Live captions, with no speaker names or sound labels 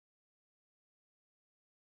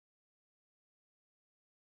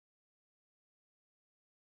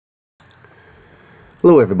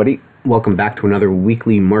Hello everybody, welcome back to another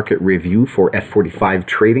weekly market review for F45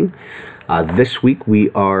 trading. This week we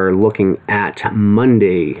are looking at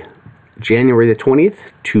Monday, January the 20th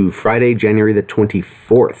to Friday, January the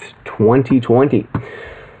 24th, 2020.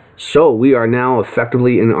 So we are now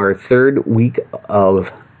effectively in our third week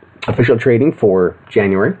of official trading for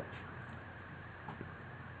January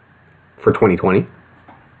for 2020.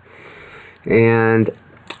 And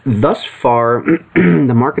thus far,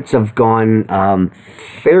 the markets have gone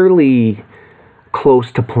fairly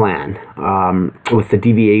close to plan, with the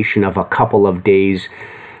deviation of a couple of days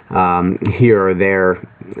here or there,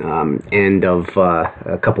 end of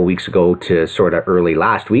a couple weeks ago to sort of early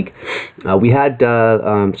last week. We had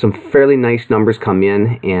some fairly nice numbers come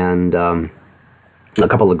in, and a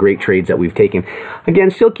couple of great trades that we've taken. Again,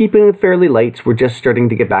 still keeping it fairly light. We're just starting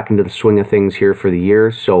to get back into the swing of things here for the year,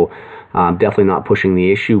 so definitely not pushing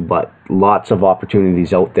the issue, but lots of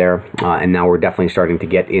opportunities out there, and now we're definitely starting to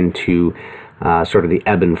get into sort of the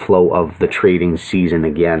ebb and flow of the trading season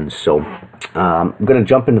again. So I'm going to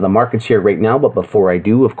jump into the markets here right now, but before I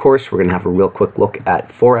do, of course, we're going to have a real quick look at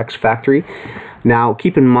Forex Factory. Now,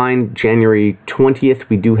 keep in mind, January 20th,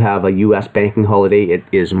 we do have a U.S. banking holiday. It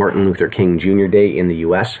is Martin Luther King Jr. Day in the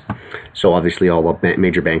U.S., so obviously all the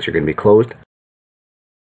major banks are going to be closed.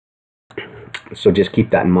 So just keep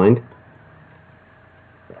that in mind.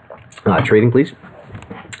 Trading, please.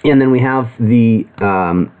 And then we have the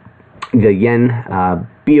yen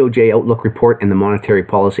BOJ outlook report and the monetary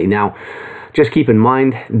policy. Now, just keep in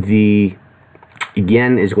mind the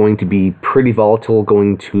yen is going to be pretty volatile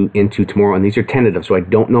going into tomorrow, and these are tentative, so I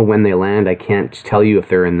don't know when they land. I can't tell you if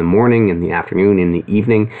they're in the morning, in the afternoon, in the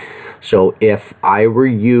evening. So if I were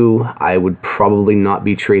you, I would probably not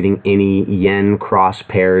be trading any yen cross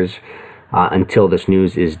pairs until this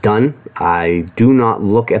news is done. I do not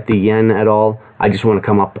look at the yen at all. I just want to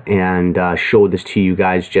come up and show this to you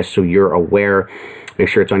guys just so you're aware. Make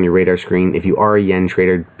sure it's on your radar screen. If you are a yen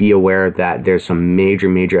trader, be aware that there's some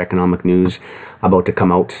major economic news about to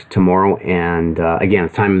come out tomorrow. And again,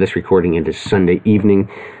 at the time of this recording, it is Sunday evening,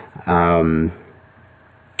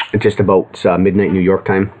 just about midnight New York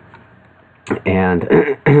time. And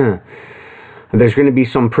there's going to be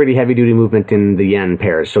some pretty heavy-duty movement in the yen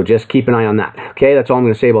pairs, so just keep an eye on that. Okay, that's all I'm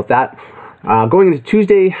going to say about that. Going into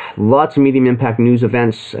Tuesday, lots of medium impact news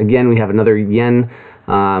events. Again, we have another yen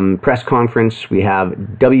press conference. We have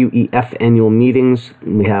WEF annual meetings.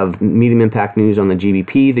 We have medium impact news on the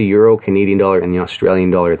GBP, the euro, Canadian dollar, and the Australian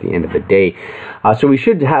dollar at the end of the day. So we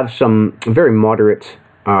should have some very moderate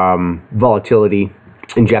volatility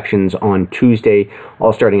injections on Tuesday,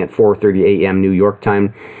 all starting at 4:30 a.m. New York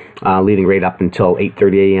time. Leading right up until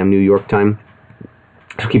 8:30 a.m. New York time.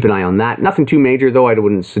 So keep an eye on that. Nothing too major, though. I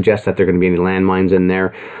wouldn't suggest that there are going to be any landmines in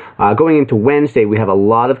there. Going into Wednesday, we have a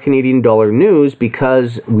lot of Canadian dollar news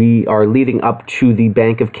because we are leading up to the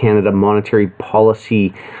Bank of Canada monetary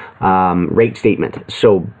policy rate statement.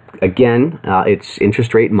 So again, it's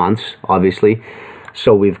interest rate months, obviously.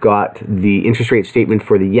 So we've got the interest rate statement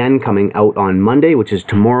for the yen coming out on Monday, which is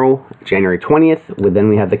tomorrow, January 20th. Then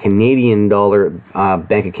we have the Canadian dollar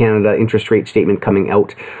Bank of Canada interest rate statement coming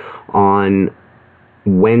out on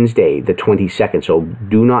Wednesday, the 22nd. So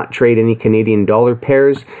do not trade any Canadian dollar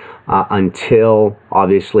pairs until,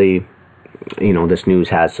 obviously, you know, this news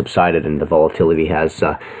has subsided and the volatility has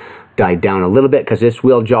died down a little bit, because this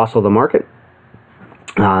will jostle the market.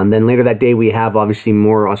 And then later that day, we have obviously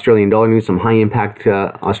more Australian dollar news, some high impact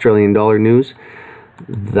Australian dollar news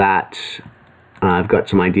that I've got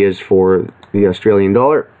some ideas for the Australian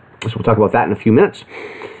dollar. So we'll talk about that in a few minutes.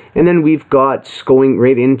 And then we've got, going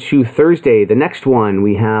right into Thursday, the next one,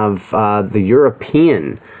 we have the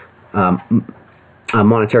European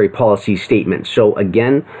monetary policy statement. So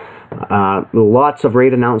again, lots of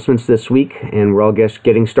rate announcements this week, and we're all just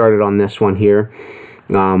getting started on this one here.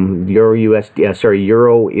 Euro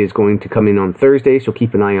is going to come in on Thursday, so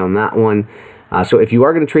keep an eye on that one. So if you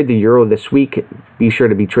are going to trade the euro this week, be sure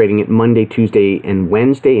to be trading it Monday, Tuesday, and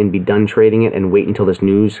Wednesday, and be done trading it, and wait until this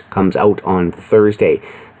news comes out on Thursday.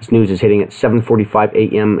 This news is hitting at 7:45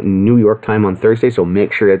 a.m. New York time on Thursday, so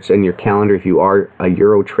make sure it's in your calendar if you are a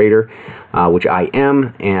euro trader, which I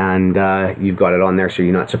am, and you've got it on there so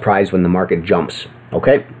you're not surprised when the market jumps.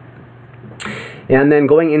 Okay? And then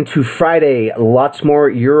going into Friday, lots more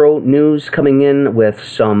euro news coming in with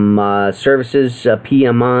some services,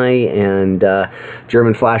 PMI, and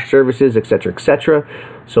German flash services, etc., etc.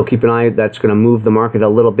 So keep an eye, that's going to move the market a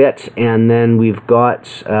little bit. And then we've got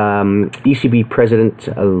ECB President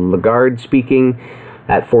Lagarde speaking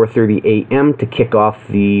at 4:30 a.m. to kick off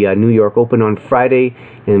the New York Open on Friday.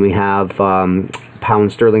 And we have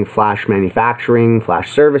pound sterling, flash manufacturing,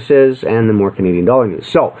 flash services, and then more Canadian dollar news.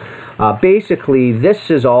 So basically, this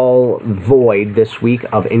is all void this week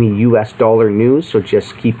of any US dollar news, so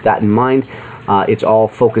just keep that in mind. It's all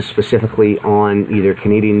focused specifically on either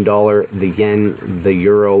Canadian dollar, the yen, the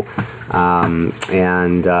euro,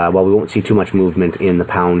 and well, we won't see too much movement in the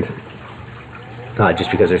pound,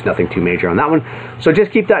 just because there's nothing too major on that one. So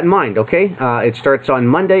just keep that in mind, okay? It starts on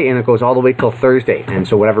Monday and it goes all the way till Thursday, and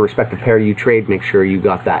so whatever respective pair you trade, make sure you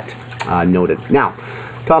got that noted. Now,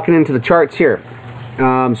 talking into the charts here.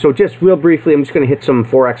 So just real briefly, I'm just going to hit some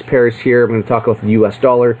Forex pairs here. I'm going to talk about the US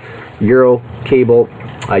dollar, euro, cable,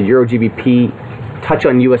 euro GBP, touch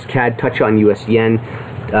on US CAD, touch on US yen,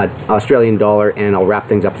 Australian dollar, and I'll wrap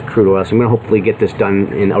things up with crude oil. So I'm going to hopefully get this done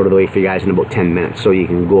and out of the way for you guys in about 10 minutes so you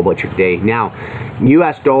can go about your day. Now,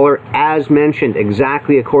 US dollar, as mentioned,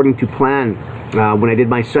 exactly according to plan. When I did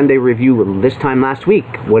my Sunday review this time last week,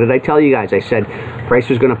 what did I tell you guys? I said price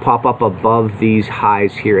was going to pop up above these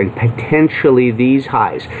highs here and potentially these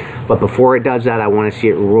highs. But before it does that, I want to see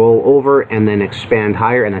it roll over and then expand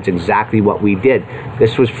higher, and that's exactly what we did.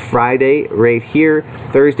 This was Friday right here,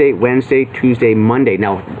 Thursday, Wednesday, Tuesday, Monday.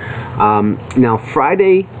 Now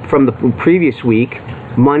Friday from the previous week,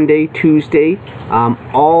 Monday, Tuesday,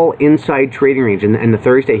 all inside trading range, and the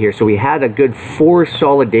Thursday here. So we had a good 4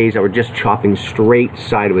 solid days that were just chopping straight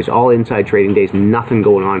sideways, all inside trading days, nothing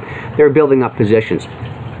going on. They were building up positions.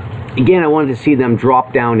 Again, I wanted to see them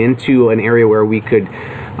drop down into an area where we could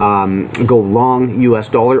go long US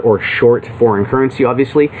dollar or short foreign currency,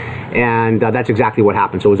 obviously, and that's exactly what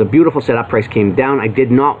happened. So it was a beautiful setup. Price came down. I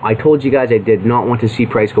told you guys I did not want to see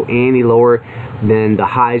price go any lower than the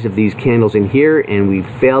highs of these candles in here, and we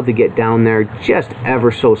failed to get down there just ever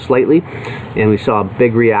so slightly, and we saw a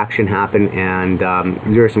big reaction happen, and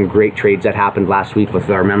there were some great trades that happened last week with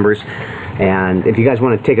our members. And if you guys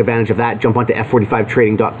want to take advantage of that, jump onto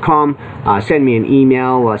f45trading.com, send me an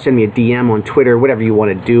email, send me a DM on Twitter, whatever you want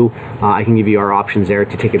to do. I can give you our options there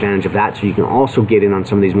to take advantage of that, so you can also get in on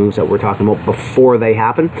some of these moves that we're talking about before they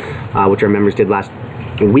happen, which our members did last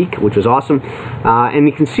week, which was awesome. And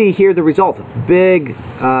you can see here the result. Big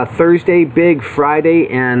Thursday, big Friday,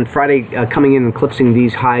 and Friday coming in and eclipsing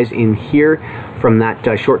these highs in here from that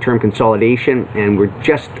short-term consolidation, and we're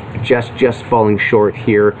just falling short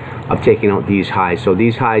here of taking out these highs. So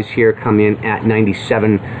these highs here come in at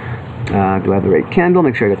 97. Do I have the right candle?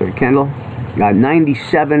 Make sure I got the right candle.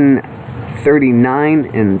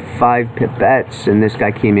 97.39 and 5 pipettes, and this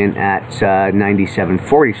guy came in at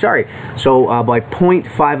 97.40. Sorry. So by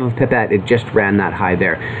 0.5 of a pipette, it just ran that high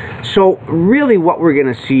there. So really what we're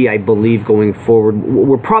going to see, I believe, going forward,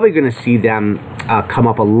 we're probably going to see them come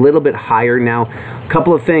up a little bit higher now. A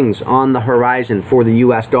couple of things on the horizon for the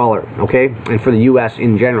US dollar, okay, and for the US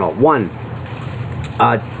in general. One,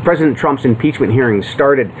 President Trump's impeachment hearings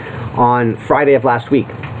started on Friday of last week.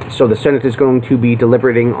 So the Senate is going to be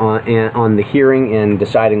deliberating on the hearing and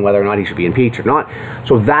deciding whether or not he should be impeached or not.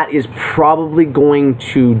 So that is probably going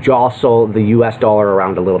to jostle the US dollar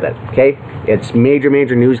around a little bit, okay? It's major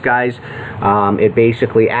news, guys. It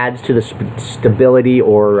basically adds to the stability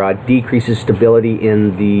or decreases stability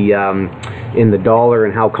in the dollar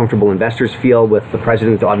and how comfortable investors feel with the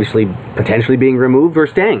president obviously potentially being removed or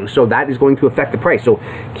staying. So that is going to affect the price. So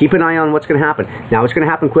keep an eye on what's going to happen. Now it's going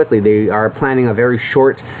to happen quickly. They are planning a very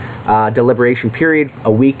short deliberation period,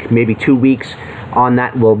 a week, maybe 2 weeks. On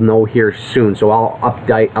that, we'll know here soon. So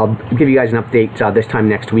I'll give you guys an update this time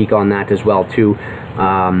next week on that as well too,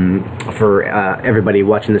 for everybody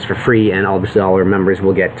watching this for free, and obviously all our members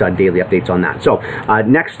will get daily updates on that. So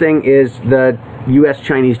next thing is the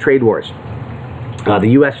US-Chinese trade wars. The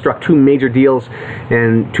U.S. struck 2 major deals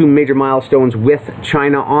and 2 major milestones with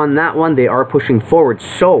China on that one. They are pushing forward.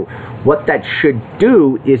 So what that should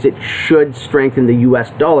do is it should strengthen the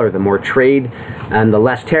U.S. dollar. The more trade and the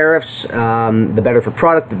less tariffs, the better for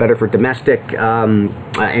product, the better for domestic and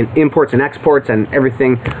imports and exports and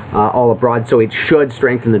everything all abroad. So it should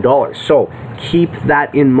strengthen the dollar. So keep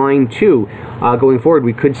that in mind too. Going forward,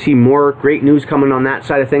 we could see more great news coming on that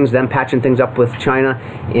side of things, them patching things up with China,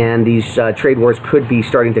 and these trade wars could be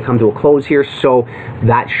starting to come to a close here, so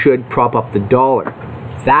that should prop up the dollar.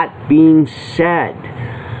 That being said,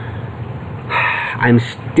 I'm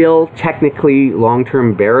still technically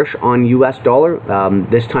long-term bearish on US dollar.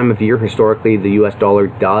 This time of year, historically, the US dollar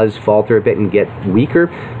does falter a bit and get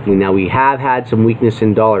weaker. Now, we have had some weakness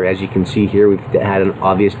in dollar. As you can see here, we've had an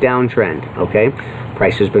obvious downtrend, okay?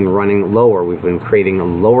 Price has been running lower. We've been creating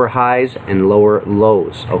lower highs and lower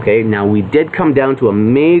lows. Okay, now we did come down to a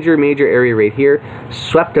major area right here,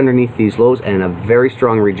 swept underneath these lows, and a very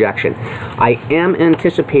strong rejection. I am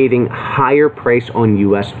anticipating higher price on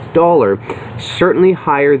US dollar, certainly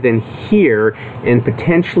higher than here, and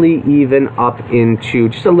potentially even up into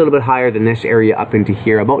just a little bit higher than this area, up into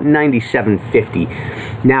here, about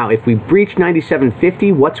 97.50. Now if we breach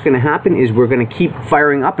 97.50, what's going to happen is we're going to keep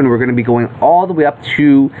firing up, and we're going to be going all the way up to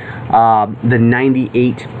the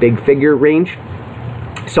 98 big figure range,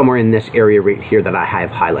 somewhere in this area right here that I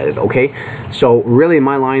have highlighted. Okay, so really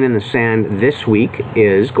my line in the sand this week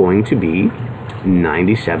is going to be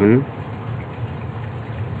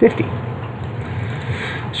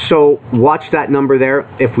 97.50. So watch that number there.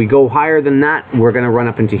 If we go higher than that, we're going to run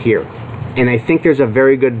up into here. And I think there's a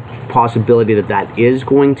very good possibility that that is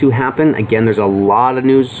going to happen. Again, there's a lot of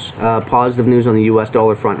news, positive news on the US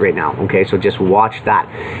dollar front right now. Okay, so just watch that.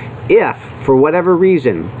 If, for whatever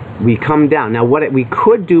reason, we come down. Now, what we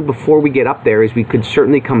could do before we get up there is we could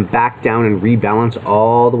certainly come back down and rebalance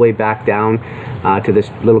all the way back down to this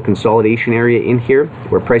little consolidation area in here,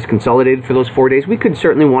 where price consolidated for those 4 days. We could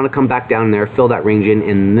certainly want to come back down there, fill that range in,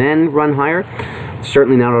 and then run higher.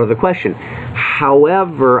 Certainly not out of the question.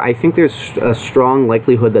 However, I think there's a strong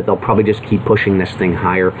likelihood that they'll probably just keep pushing this thing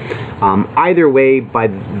higher. Either way, by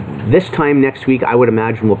this time next week, I would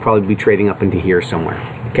imagine we'll probably be trading up into here somewhere.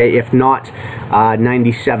 Okay, if not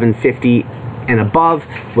 97.50 and above,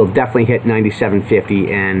 we'll definitely hit 97.50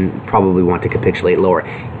 and probably want to capitulate lower.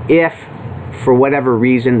 If for whatever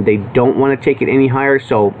reason they don't want to take it any higher,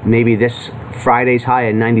 so maybe this Friday's high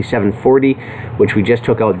at 97.40, which we just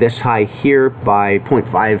took out this high here by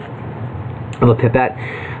 0.5 of a pipette,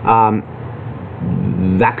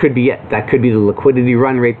 that could be it. That could be the liquidity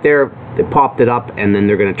run right there. They popped it up, and then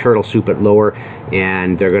they're going to turtle soup it lower,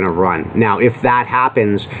 and they're going to run. Now, if that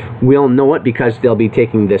happens, we'll know it because they'll be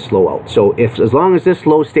taking this low out. So as long as this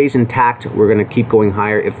low stays intact, we're going to keep going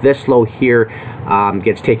higher. If this low here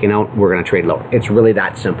gets taken out, we're going to trade lower. It's really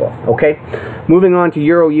that simple. Okay, moving on to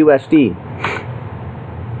Euro USD.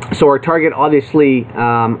 So our target, obviously,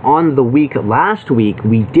 on the week last week,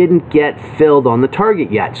 we didn't get filled on the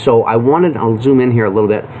target yet. So I'll zoom in here a little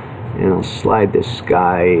bit, and I'll slide this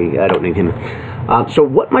guy. I don't need him. So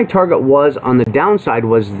what my target was on the downside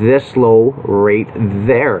was this low right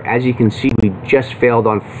there. As you can see, we just failed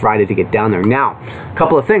on Friday to get down there. Now, a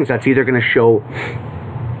couple of things. That's either going to show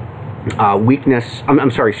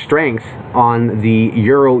strength on the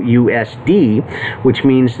Euro USD, which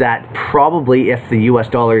means that probably if the US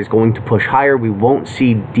dollar is going to push higher, we won't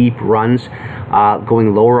see deep runs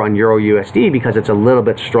going lower on Euro USD because it's a little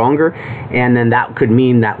bit stronger. And then that could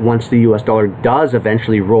mean that once the US dollar does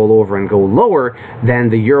eventually roll over and go lower, then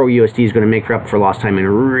the Euro USD is going to make up for lost time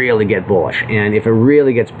and really get bullish. And if it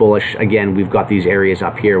really gets bullish, again, we've got these areas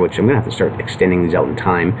up here, which I'm going to have to start extending these out in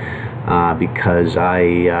time because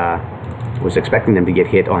I was expecting them to get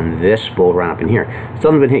hit on this bull run up in here.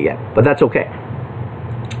 Still haven't been hit yet, but that's okay.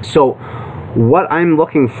 So what I'm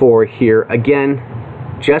looking for here, again,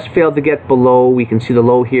 just failed to get below. We can see the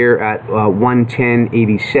low here at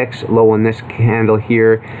 110.86. Low on this candle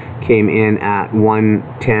here came in at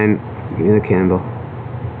 110. Give me the candle.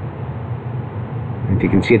 If you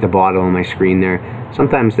can see at the bottom of my screen there,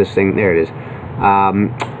 sometimes this thing, there it is,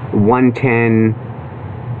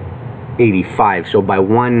 110.85. So by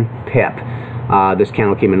 1 pip, this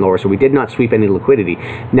candle came in lower, so we did not sweep any liquidity.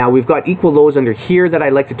 Now we've got equal lows under here that I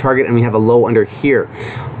like to target, and we have a low under here.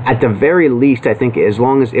 At the very least, I think as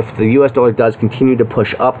long as if the US dollar does continue to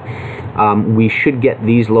push up, we should get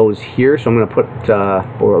these lows here. So I'm going to put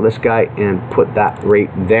borrow this guy and put that right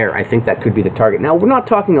there. I think that could be the target. Now we're not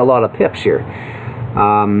talking a lot of pips here.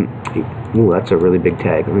 Ooh, that's a really big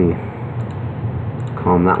tag. Let me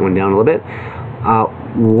calm that one down a little bit.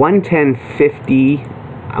 110.50.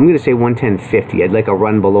 I'm going to say 110.50. I'd like a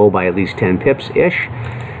run below by at least 10 pips-ish.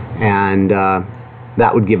 And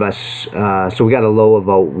that would give us, so we got a low of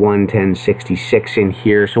about 110.66 in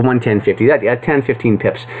here. So 110.50, that 10-15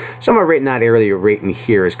 pips. Somewhere right in that area right in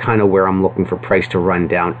here is kind of where I'm looking for price to run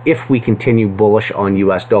down. If we continue bullish on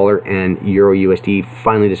US dollar and Euro USD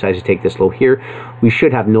finally decides to take this low here, we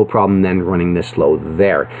should have no problem then running this low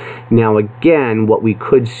there. Now again, what we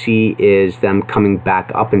could see is them coming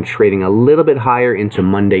back up and trading a little bit higher into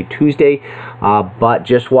Monday, Tuesday. But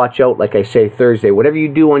just watch out, like I say, Thursday. Whatever you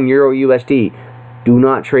do on Euro USD, do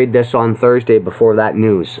not trade this on Thursday before that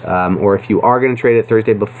news. Or if you are going to trade it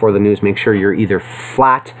Thursday before the news, make sure you're either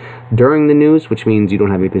flat during the news, which means you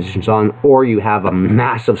don't have any positions on, or you have a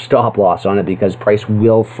massive stop loss on it because price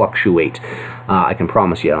will fluctuate. I can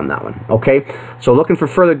promise you on that one. Okay, so looking for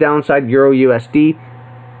further downside, Euro USD.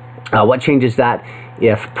 What changes that?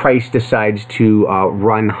 If price decides to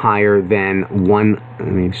run higher than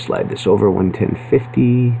let me slide this over,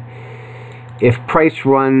 110.50. If price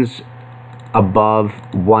runs above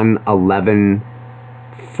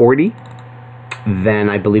 111.40, then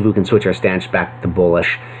I believe we can switch our stance back to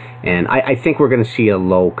bullish. And I think we're going to see a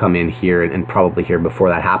low come in here and probably here before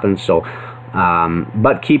that happens. So,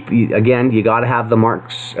 but again, you got to have the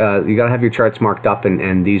marks, you got to have your charts marked up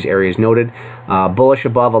and these areas noted. Bullish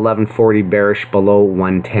above 1140, bearish below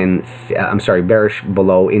 110, I'm sorry, bearish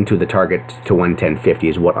below into the target to 110.50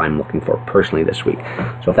 is what I'm looking for personally this week.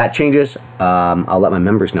 So if that changes, I'll let my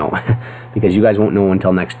members know because you guys won't know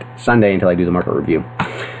until next Sunday until I do the market review.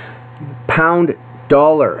 Pound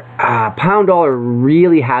dollar. Pound dollar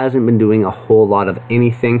really hasn't been doing a whole lot of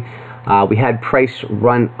anything. We had price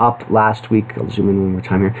run up last week. I'll zoom in one more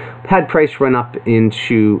time here. We had price run up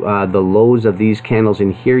into the lows of these candles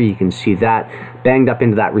in here. You can see that. Banged up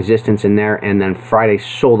into that resistance in there. And then Friday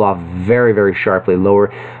sold off very, very sharply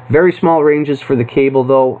lower. Very small ranges for the cable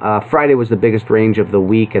though. Friday was the biggest range of the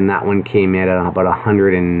week. And that one came in at about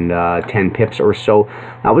 110 pips or so.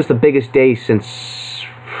 That was the biggest day since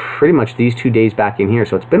pretty much these 2 days back in here.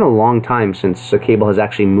 So it's been a long time since the cable has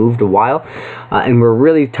actually moved a while, and we're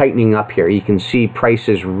really tightening up here. You can see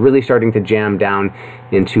prices really starting to jam down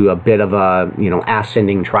into a bit of a, you know,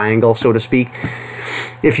 ascending triangle, so to speak,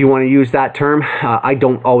 if you want to use that term. I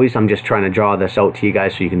don't always, I'm just trying to draw this out to you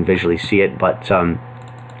guys so you can visually see it, but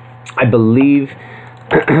I believe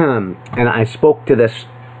and I spoke to this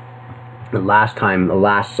last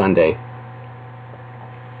Sunday,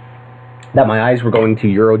 that my eyes were going to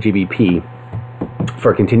Euro GBP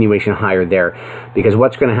for a continuation higher there, because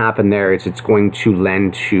what's going to happen there is it's going to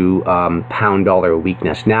lend to pound dollar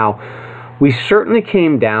weakness. Now, we certainly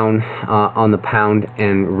came down on the pound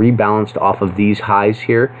and rebalanced off of these highs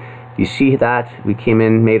here. You see that? We came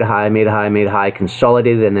in, made a high, made a high, made a high,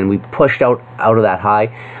 consolidated, and then we pushed out of that high,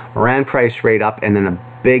 ran price rate up, and then a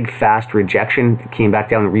big fast rejection, came back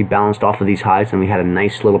down and rebalanced off of these highs, and we had a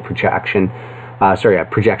nice little projection. A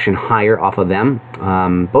projection higher off of them,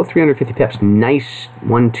 both 350 pips. Nice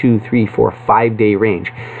 1, 2, 3, 4, 5 day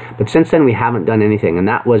range. But since then we haven't done anything, and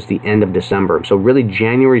that was the end of December. So really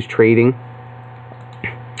January's trading,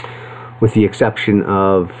 with the exception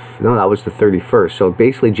of, no, that was the 31st. So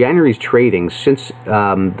basically January's trading since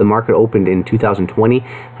the market opened in 2020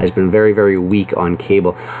 has been very, very weak on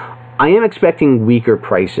cable. I am expecting weaker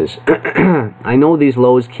prices. I know these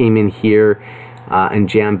lows came in here and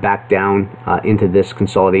jam back down into this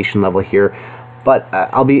consolidation level here. But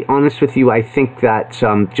I'll be honest with you, I think that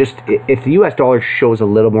just if the US dollar shows a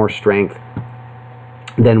little more strength,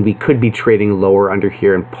 then we could be trading lower under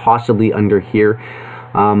here and possibly under here.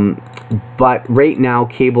 But right now,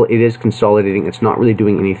 cable, it is consolidating. It's not really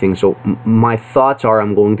doing anything. So my thoughts are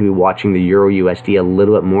I'm going to be watching the Euro USD a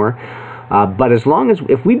little bit more. But as long as,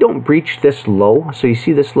 if we don't breach this low, so you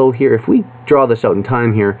see this low here, if we draw this out in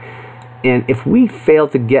time here, and if we fail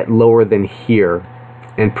to get lower than here,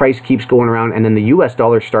 and price keeps going around, and then the US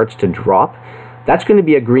dollar starts to drop, that's going to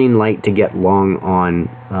be a green light to get long on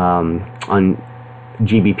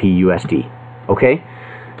GBP USD. Okay,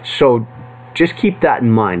 so just keep that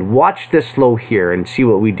in mind. Watch this low here and see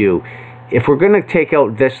what we do. If we're going to take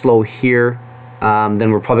out this low here,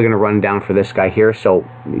 then we're probably going to run down for this guy here. So,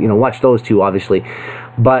 you know, watch those two, obviously.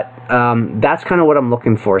 But that's kind of what I'm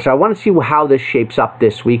looking for. So I want to see how this shapes up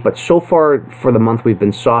this week. But so far for the month, we've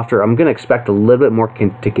been softer. I'm going to expect a little bit more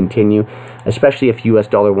to continue, especially if US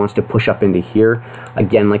dollar wants to push up into here.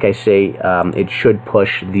 Again, like I say, it should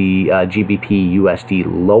push the GBP USD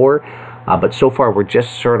lower. But so far, we're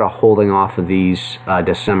just sort of holding off of these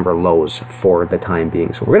December lows for the time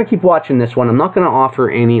being. So we're going to keep watching this one. I'm not going to offer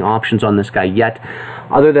any options on this guy yet,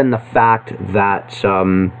 other than the fact that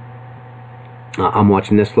I'm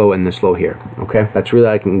watching this low and this low here. Okay, that's really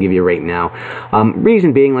all I can give you right now.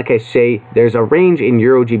 Reason being, like I say, there's a range in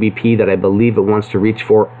Euro GBP that I believe it wants to reach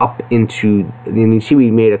for up into, and you see we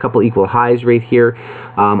made a couple equal highs right here.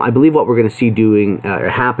 I believe what we're going to see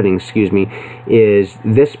happening, excuse me, is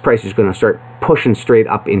this price is going to start pushing straight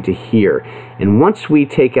up into here. And once we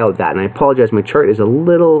take out that, and I apologize, my chart is a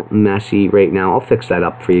little messy right now. I'll fix that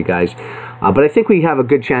up for you guys. But I think we have a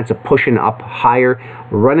good chance of pushing up higher,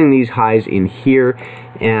 running these highs in here,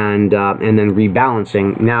 and then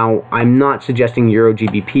rebalancing. Now, I'm not suggesting Euro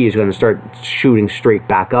GBP is going to start shooting straight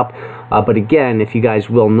back up. But again, if you guys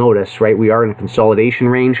will notice, right, we are in a consolidation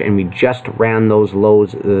range, and we just ran those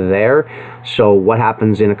lows there. So what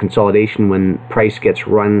happens in a consolidation when price gets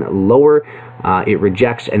run lower? It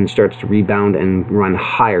rejects and starts to rebound and run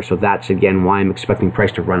higher. So that's, again, why I'm expecting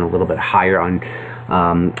price to run a little bit higher on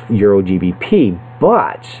Euro GBP.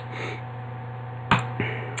 But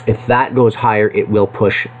if that goes higher, it will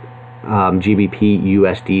push GBP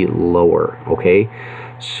USD lower, okay?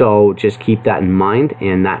 So just keep that in mind,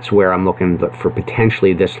 and that's where I'm looking for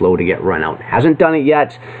potentially this low to get run out. Hasn't done it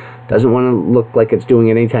yet. Doesn't want to look like it's doing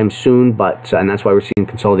it anytime soon, but and that's why we're seeing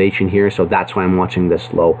consolidation here. So that's why I'm watching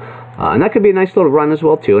this low. And that could be a nice little run as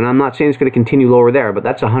well too. And I'm not saying it's going to continue lower there, but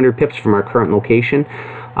that's 100 pips from our current location.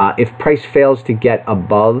 If price fails to get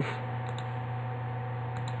above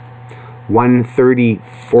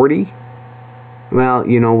 130.40, well,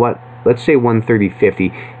 you know what? Let's say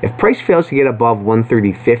 130.50. If price fails to get above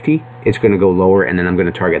 130.50, it's going to go lower, and then I'm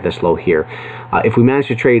going to target this low here. If we manage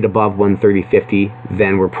to trade above 130.50,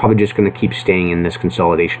 then we're probably just going to keep staying in this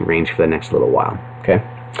consolidation range for the next little while. Okay.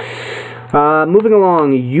 Moving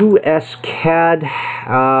along, US CAD,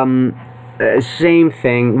 same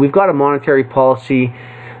thing. We've got a monetary policy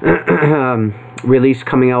release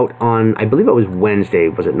coming out on, I believe it was Wednesday,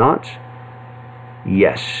 was it not?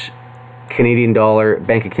 Yes. Canadian dollar,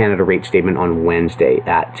 Bank of Canada rate statement on Wednesday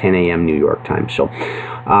at 10 a.m. New York time. So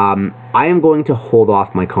I am going to hold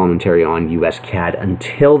off my commentary on US CAD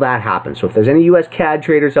until that happens. So if there's any US CAD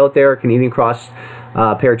traders out there, Canadian cross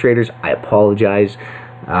pair traders, I apologize.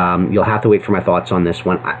 You'll have to wait for my thoughts on this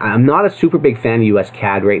one. I'm not a super big fan of US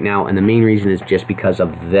CAD right now, and the main reason is just because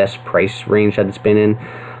of this price range that it's been in.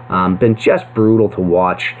 Been just brutal to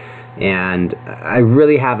watch, and I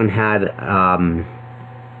really haven't had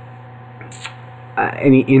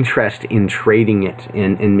any interest in trading it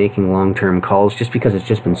and making long-term calls, just because it's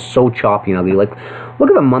just been so choppy and ugly. Like, look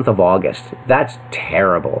at the month of August. That's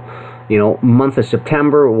terrible. You know, month of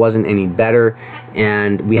September wasn't any better,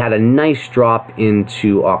 and we had a nice drop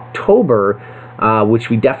into October, which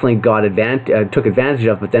we definitely got took advantage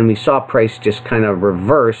of, but then we saw price just kind of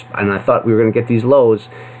reverse, and I thought we were going to get these lows,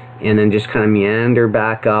 and then just kind of meander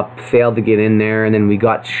back up, failed to get in there, and then we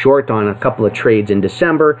got short on a couple of trades in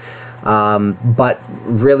December, but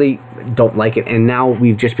really don't like it. And now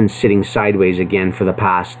we've just been sitting sideways again for the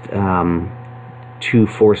past 2,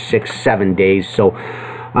 4, 6, 7 days. So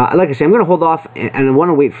like I say, I'm going to hold off, and I want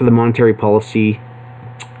to wait for the monetary policy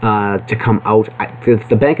to come out.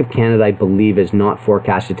 The Bank of Canada, I believe, is not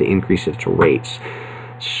forecasted to increase its rates.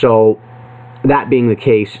 So that being the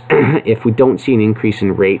case, if we don't see an increase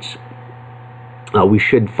in rates, we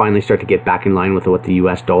should finally start to get back in line with what the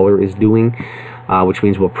US dollar is doing, which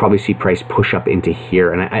means we'll probably see price push up into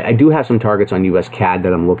here. And I do have some targets on US CAD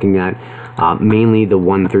that I'm looking at, mainly the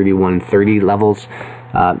 131.30 levels.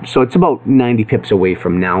 So it's about 90 pips away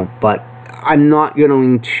from now, but I'm not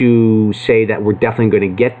going to say that we're definitely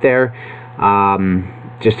going to get there,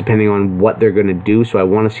 just depending on what they're going to do. So I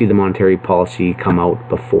want to see the monetary policy come out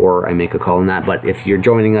before I make a call on that. But if you're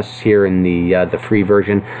joining us here in the free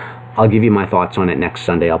version, I'll give you my thoughts on it next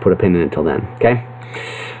Sunday. I'll put a pin in it until then, okay?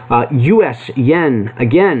 US yen,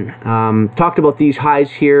 again, talked about these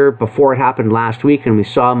highs here before it happened last week, and we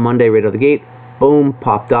saw Monday right out of the gate, boom,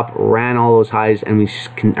 popped up, ran all those highs, and we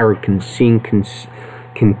are seeing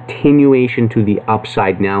continuation to the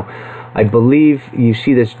upside now. I believe you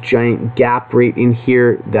see this giant gap right in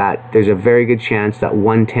here, that there's a very good chance that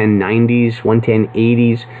 110.90s,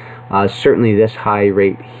 110.80s, certainly this high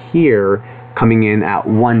right here coming in at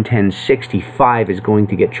 110.65 is going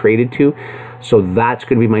to get traded to. So that's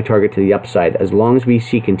going to be my target to the upside. As long as we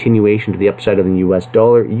see continuation to the upside of the US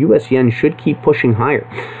dollar, US yen should keep pushing higher.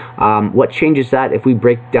 What changes that? If we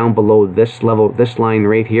break down below this level, this line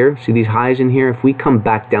right here, see these highs in here? If we come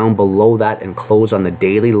back down below that and close on the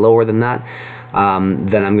daily lower than that,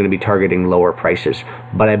 then I'm going to be targeting lower prices.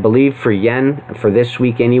 But I believe for yen, for this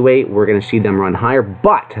week anyway, we're going to see them run higher.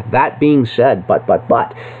 But that being said, but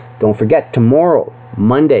don't forget, tomorrow,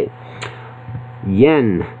 Monday,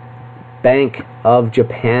 yen, Bank of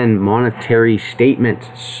Japan monetary statement.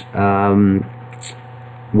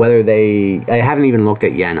 Whether I haven't even looked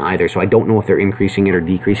at yen either, so I don't know if they're increasing it or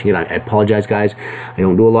decreasing it. I apologize, guys. I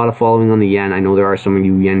don't do a lot of following on the yen. I know there are some of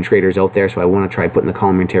you yen traders out there, so I want to try putting the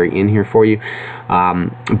commentary in here for you.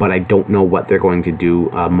 But I don't know what they're going to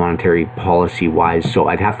do monetary policy wise, so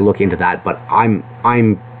I'd have to look into that. But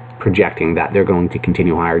I'm projecting that they're going to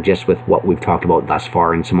continue higher, just with what we've talked about thus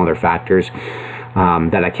far and some other factors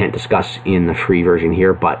that I can't discuss in the free version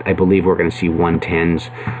here. But I believe we're going to see 110s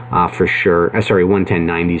for sure,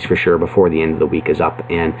 110.90s for sure before the end of the week is up,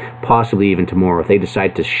 and possibly even tomorrow. If they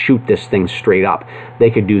decide to shoot this thing straight up,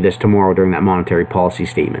 they could do this tomorrow during that monetary policy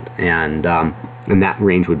statement, and that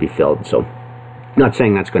range would be filled. So not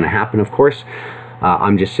saying that's going to happen, of course.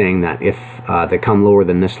 I'm just saying that if they come lower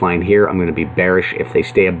than this line here, I'm going to be bearish. If they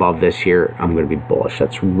stay above this here, I'm going to be bullish.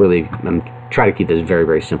 That's really, I'm try to keep this very,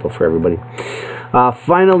 very simple for everybody.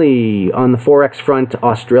 Finally, on the Forex front,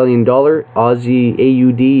 Australian dollar, Aussie,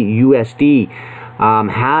 AUD, USD.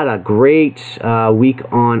 Had a great week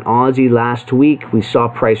on Aussie last week. We saw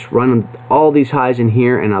price run all these highs in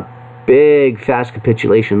here and a big fast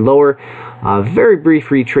capitulation lower. Very brief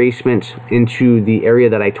retracement into the area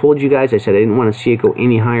that I told you guys. I said I didn't want to see it go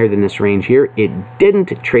any higher than this range here. It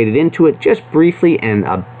didn't. Traded into it just briefly and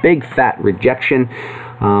a big fat rejection.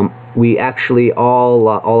 We actually all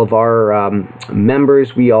of our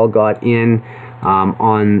members, we all got in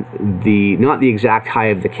on the, not the exact high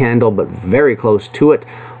of the candle, but very close to it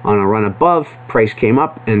on a run above. Price came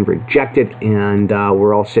up and rejected, and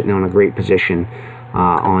we're all sitting on a great position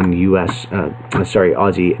on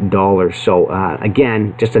Aussie dollars. So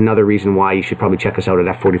again, just another reason why you should probably check us out at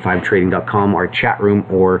f45trading.com, our chat room,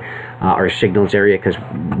 or our signals area, because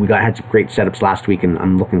we had some great setups last week, and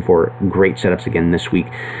I'm looking for great setups again this week.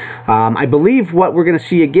 I believe what we're going to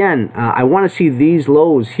see again, I want to see these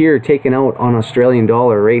lows here taken out on Australian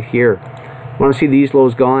dollar right here. I want to see these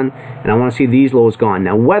lows gone, and I want to see these lows gone.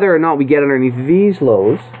 Now, whether or not we get underneath these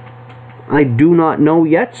lows, I do not know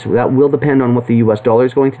yet. So that will depend on what the US dollar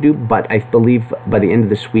is going to do, but I believe by the end of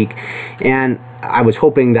this week, and I was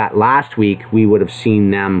hoping that last week we would have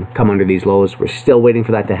seen them come under these lows. We're still waiting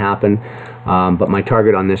for that to happen, but my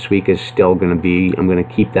target on this week is still going to be, I'm going to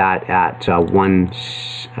keep that at at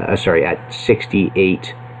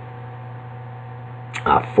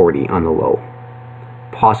 68.40 on the low,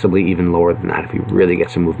 possibly even lower than that if we really get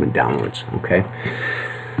some movement downwards. Okay.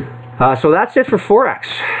 So that's it for Forex.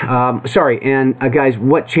 And guys,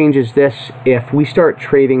 what changes this if we start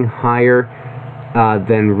trading higher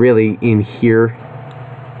than really in here?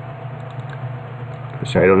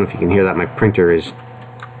 Sorry, I don't know if you can hear that. My printer is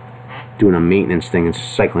doing a maintenance thing. It's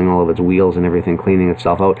cycling all of its wheels and everything, cleaning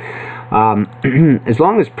itself out. As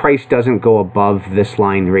long as price doesn't go above this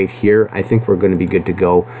line right here, I think we're going to be good to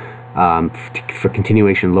go. For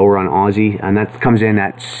continuation lower on Aussie, and that comes in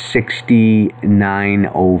at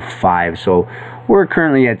 69.05. So we're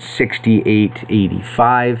currently at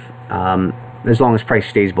 68.85. As long as price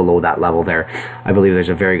stays below that level there, I believe there's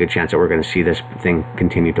a very good chance that we're going to see this thing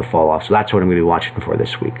continue to fall off. So that's what I'm going to be watching for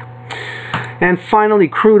this week. And finally,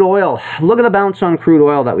 crude oil. Look at the bounce on crude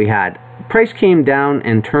oil that we had. Price came down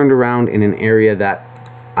and turned around in an area that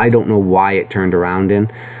I don't know why it turned around in.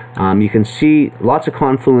 You can see lots of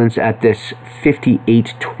confluence at this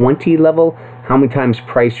 58.20 level, how many times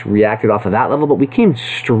price reacted off of that level, but we came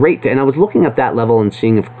straight to, and I was looking at that level and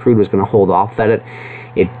seeing if crude was going to hold off at it.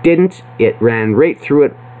 It didn't. It ran right through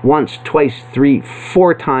it once, twice, three,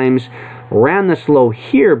 four times, ran this low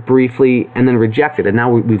here briefly, and then rejected, and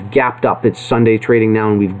now we've gapped up. It's Sunday trading now,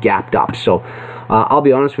 and we've gapped up. So I'll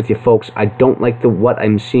be honest with you folks, I don't like what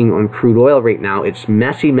I'm seeing on crude oil right now. It's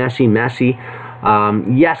messy, messy, messy.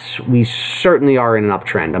 Yes, we certainly are in an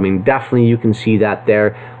uptrend. I mean, definitely you can see that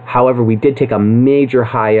there. However, we did take a major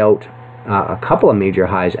high out, a couple of major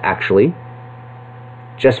highs actually.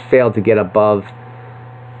 Just failed to get above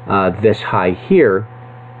this high here,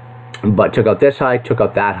 but took out this high, took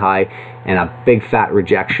out that high, and a big fat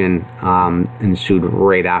rejection ensued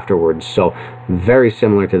right afterwards. So very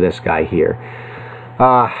similar to this guy here.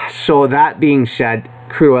 So that being said,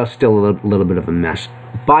 crude oil is still a little bit of a mess.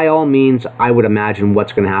 By all means, I would imagine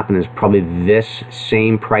what's going to happen is probably this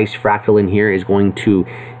same price fractal in here is going to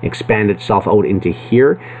expand itself out into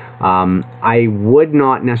here. I would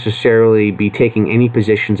not necessarily be taking any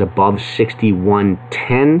positions above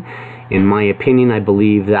 61.10. In my opinion, I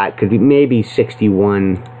believe that could be maybe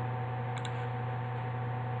 61,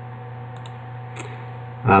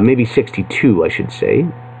 maybe 62, I should say.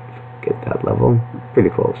 Get that level, pretty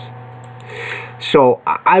close. So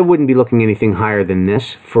I wouldn't be looking anything higher than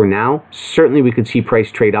this for now. Certainly we could see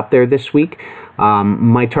price trade up there this week.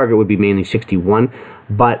 My target would be mainly 61,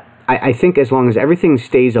 but I think as long as everything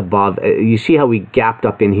stays above, you see how we gapped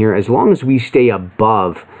up in here, as long as we stay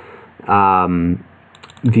above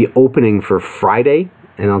the opening for Friday,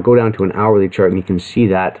 and I'll go down to an hourly chart and you can see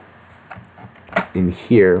that in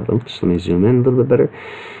here. Oops, let me zoom in a little bit better.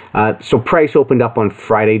 So price opened up on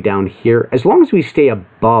Friday down here. As long as we stay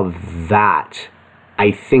above that,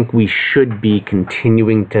 I think we should be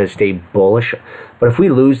continuing to stay bullish. But if we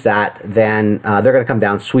lose that, then they're going to come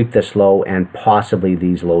down, sweep this low, and possibly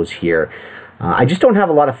these lows here. I just don't have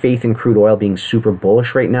a lot of faith in crude oil being super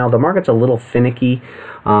bullish right now. The market's a little finicky.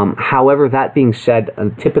 However, that being said,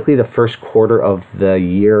 typically the first quarter of the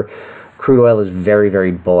year, crude oil is very,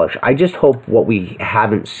 very bullish. I just hope what we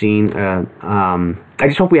haven't seen, I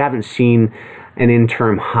just hope we haven't seen an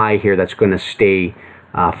interim high here that's going to stay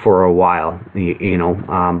for a while, you know,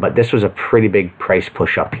 but this was a pretty big price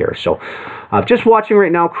push up here. So just watching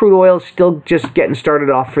right now. Crude oil is still just getting started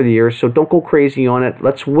off for the year, so don't go crazy on it.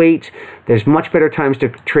 Let's wait. There's much better times to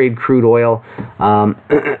trade crude oil.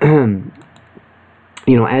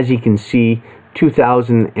 You know, as you can see,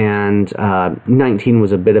 2019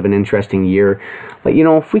 was a bit of an interesting year, but you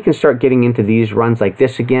know, if we can start getting into these runs like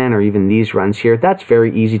this again, or even these runs here, that's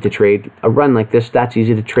very easy to trade. A run like this, that's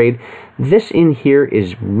easy to trade. This in here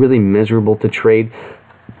is really miserable to trade.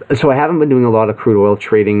 So I haven't been doing a lot of crude oil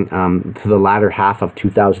trading to the latter half of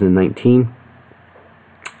 2019,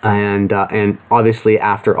 and obviously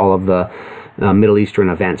after all of the Middle Eastern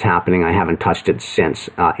events happening, I haven't touched it since,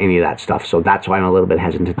 any of that stuff. So that's why I'm a little bit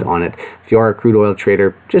hesitant on it. If you are a crude oil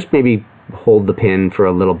trader, just maybe hold the pin for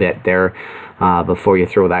a little bit there before you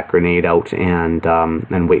throw that grenade out, and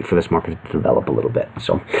wait for this market to develop a little bit.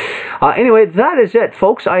 So anyway, that is it,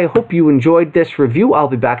 folks. I hope you enjoyed this review. I'll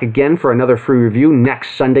be back again for another free review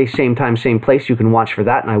next Sunday, same time, same place. You can watch for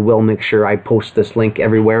that, and I will make sure I post this link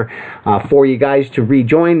everywhere for you guys to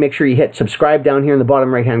rejoin. Make sure you hit subscribe down here in the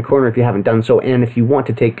bottom right hand corner if you haven't done so, and if you want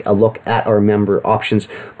to take a look at our member options,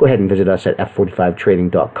 go ahead and visit us at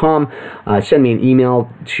f45trading.com. Send me an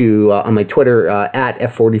email to on my Twitter at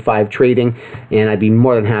f45trading, and I'd be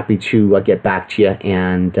more than happy to get back to you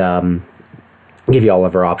and give you all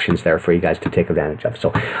of our options there for you guys to take advantage of.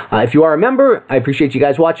 So if you are a member, I appreciate you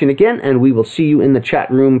guys watching again, and we will see you in the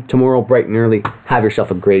chat room tomorrow bright and early. Have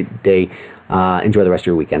yourself a great day. Enjoy the rest of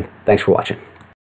your weekend. Thanks for watching.